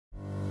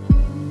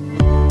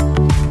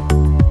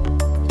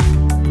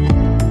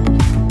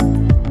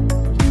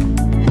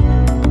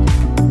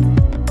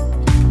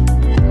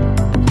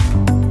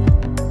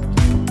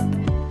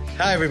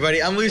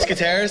everybody, I'm Luis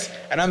Gutierrez,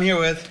 and I'm here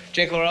with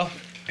Jake Laurel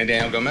and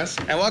Daniel Gomez.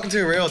 And welcome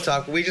to Real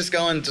Talk. We just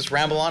go and just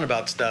ramble on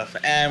about stuff.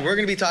 And we're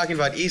going to be talking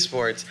about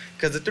esports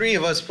because the three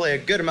of us play a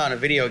good amount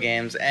of video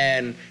games.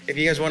 And if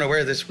you guys want to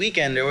aware, this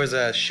weekend there was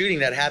a shooting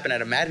that happened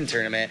at a Madden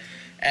tournament.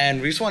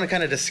 And we just want to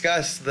kind of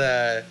discuss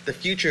the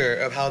future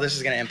of how this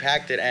is going to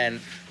impact it and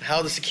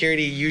how the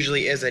security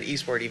usually is at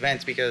esport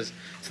events, because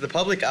to the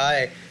public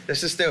eye,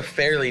 this is still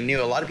fairly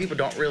new. A lot of people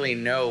don't really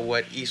know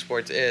what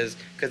esports is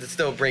because it's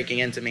still breaking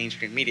into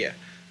mainstream media.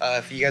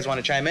 If you guys want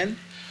to chime in?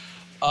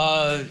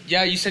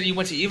 Yeah, you said you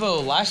went to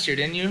EVO last year,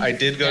 didn't you? I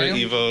did go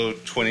Daniel? to EVO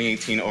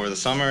 2018 over the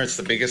summer. It's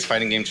the biggest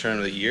fighting game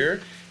tournament of the year.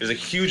 It was a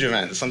huge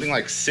event. It's something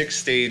like 6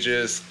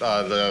 stages.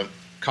 The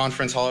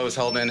conference hall it was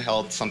held in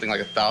held something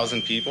like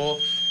 1,000 people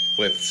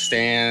with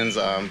stands,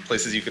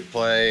 places you could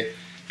play.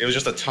 It was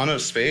just a ton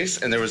of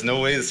space, and there was no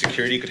way the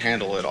security could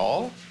handle it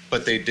all.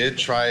 But they did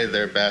try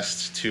their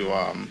best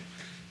to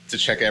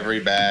check every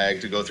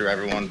bag, to go through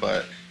everyone.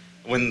 But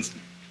when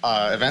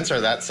events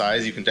are that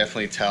size, you can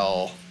definitely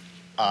tell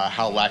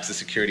how lax the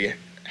security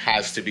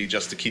has to be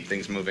just to keep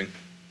things moving.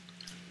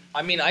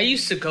 I mean, I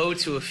used to go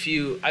to a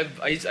few. I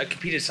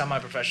competed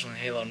semi-professional in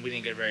Halo, and we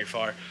didn't get very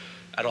far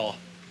at all.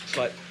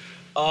 But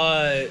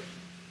I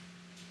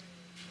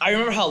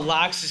remember how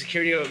lax the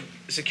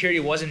security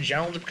was in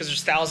general, because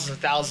there's thousands and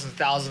thousands and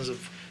thousands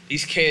of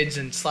these kids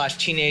and /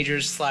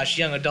 teenagers /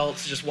 young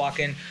adults just walk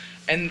in,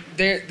 and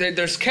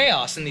there's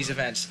chaos in these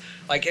events.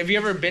 Like, have you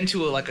ever been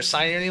to a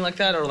signing or anything like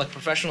that, or like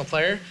professional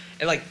player,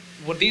 and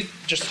would these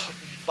just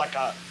like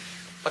a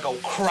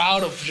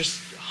crowd of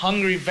just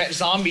hungry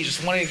zombies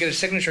just wanting to get a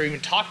signature or even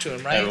talk to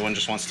him, right? Everyone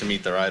just wants to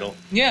meet their idol.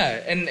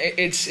 Yeah, and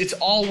it's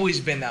always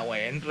been that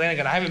way. And then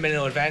again, I haven't been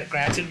to an event,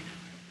 granted,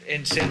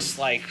 since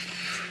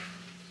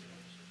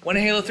when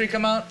did Halo 3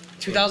 come out?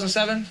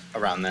 2007?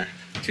 Around there.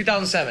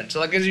 2007. So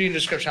that gives you a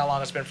description how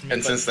long it's been for me.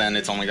 And since then,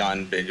 it's only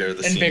gotten bigger.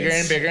 And bigger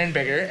and bigger and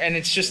bigger. And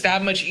it's just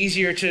that much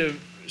easier to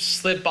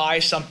slip by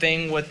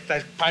something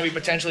that might be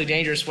potentially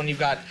dangerous when you've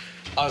got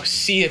a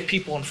sea of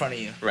people in front of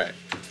you. Right.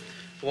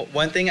 Well,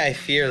 one thing I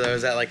fear, though,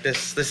 is that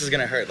this is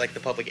going to hurt the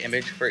public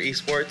image for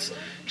esports,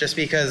 just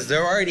because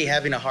they're already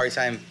having a hard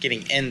time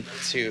getting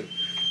into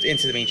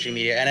the mainstream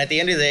media. And at the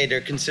end of the day, they're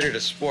considered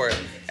a sport.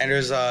 And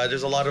there's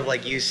a lot of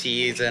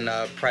UCs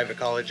and private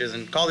colleges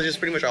and colleges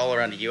pretty much all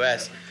around the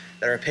U.S.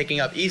 that are picking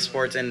up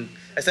esports and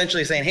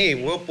essentially saying, hey,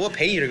 we'll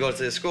pay you to go to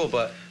this school,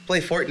 but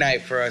play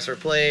Fortnite for us or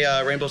play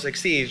Rainbow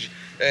Six Siege,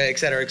 et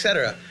cetera, et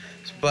cetera.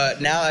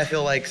 But now I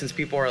feel like since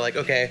people are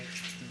okay,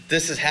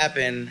 this has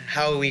happened,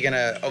 how are we going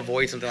to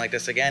avoid something like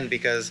this again?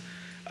 Because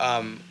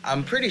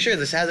I'm pretty sure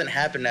this hasn't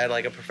happened at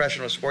a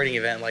professional sporting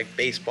event like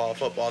baseball,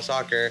 football,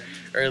 soccer,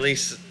 or at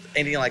least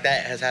anything like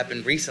that has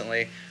happened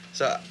recently.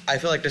 So I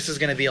feel like this is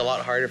going to be a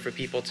lot harder for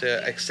people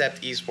to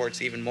accept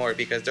esports even more,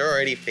 because they're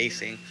already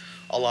facing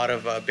a lot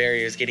of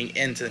barriers getting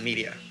into the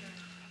media.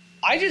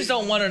 I just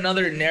don't want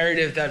another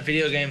narrative that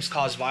video games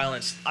cause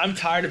violence. I'm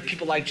tired of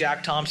people like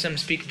Jack Thompson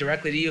speaking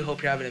directly to you.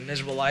 Hope you're having a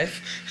miserable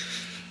life.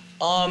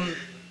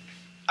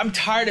 I'm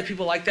tired of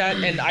people like that,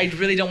 and I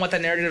really don't want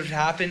that narrative to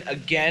happen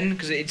again,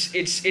 because it's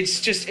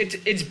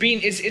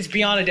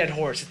beyond a dead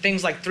horse.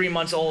 Things like 3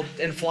 months old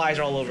and flies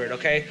are all over it.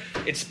 Okay,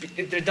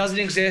 it doesn't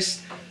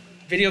exist.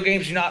 Video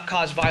games do not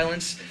cause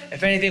violence.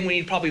 If anything, we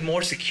need probably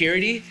more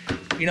security.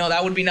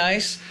 That would be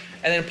nice,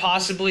 and then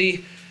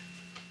possibly,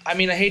 I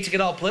mean, I hate to get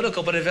all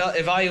political, but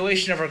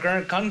evaluation of our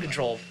current gun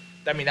control.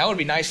 I mean, that would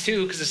be nice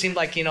too, because it seems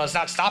like it's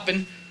not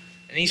stopping.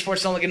 And esports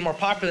is only getting more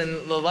popular,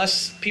 and the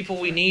less people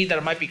we need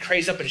that might be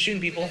crazed up and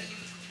shooting people,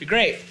 be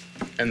great.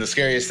 And the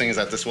scariest thing is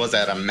that this was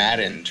at a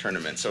Madden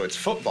tournament, so it's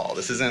football.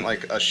 This isn't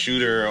like a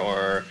shooter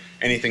or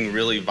anything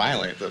really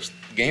violent. The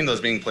game that's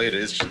being played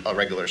is a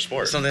regular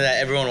sport. Something that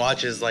everyone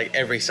watches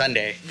every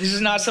Sunday. This is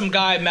not some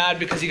guy mad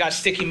because he got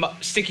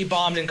sticky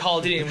bombed in Call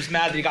of Duty and was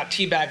mad that he got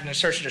teabagged in a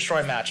search and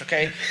destroy match,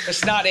 okay?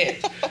 That's not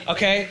it,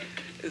 okay?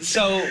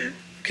 So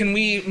can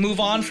we move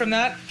on from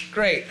that?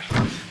 Great.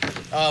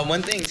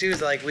 One thing too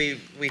is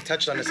we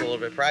touched on this a little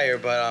bit prior,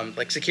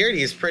 but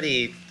security is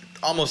pretty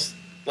almost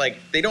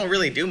they don't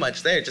really do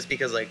much there, just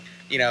because there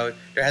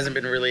hasn't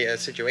been really a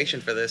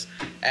situation for this.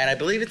 And I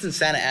believe it's in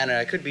Santa Ana.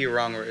 I could be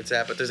wrong where it's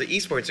at, but there's an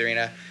esports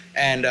arena,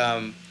 and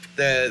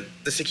the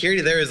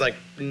security there is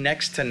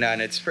next to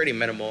none. It's pretty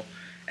minimal,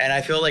 and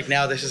I feel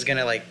now this is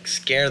gonna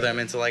scare them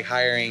into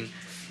hiring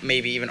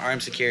maybe even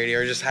armed security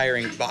or just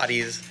hiring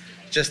bodies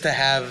just to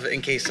have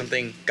in case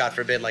something, God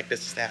forbid, like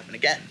this is to happen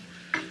again.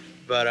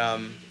 But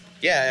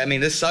yeah, I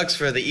mean, this sucks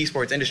for the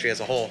esports industry as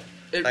a whole.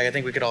 I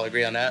think we could all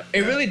agree on that.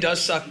 It really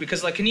does suck,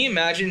 because can you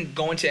imagine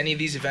going to any of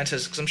these events?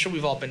 Because I'm sure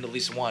we've all been to at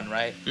least one,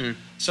 right? Mm.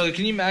 So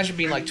can you imagine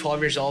being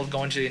 12 years old,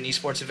 going to an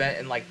esports event,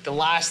 and the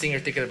last thing you're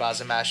thinking about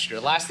is a mass shooter.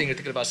 The last thing you're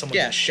thinking about is someone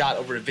getting shot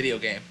over a video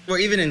game. Well,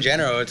 even in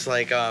general, it's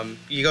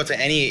you go to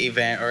any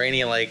event or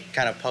any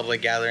kind of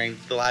public gathering,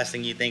 the last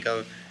thing you think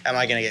of, am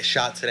I going to get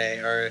shot today,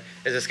 or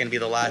is this going to be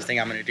the last thing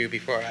I'm going to do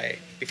before I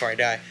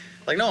die?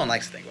 Like no one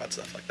likes to think about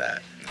stuff like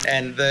that.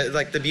 And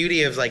the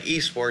beauty of like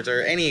esports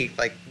or any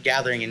like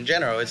gathering in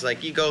general is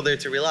like you go there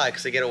to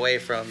relax, to get away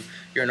from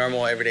your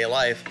normal everyday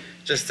life,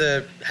 just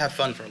to have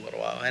fun for a little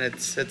while. And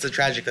it's a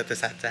tragic that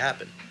this had to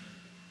happen.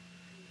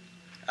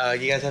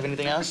 You guys have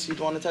anything else you'd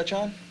want to touch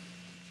on?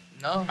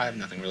 No. I have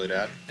nothing really to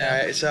add.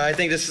 All right, so I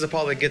think this is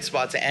probably a good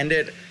spot to end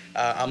it.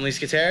 I'm Luis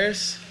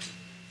Gutierrez.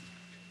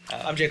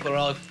 I'm Jake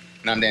Lorello.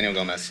 And I'm Daniel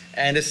Gomez.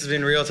 And this has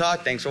been Real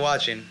Talk. Thanks for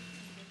watching.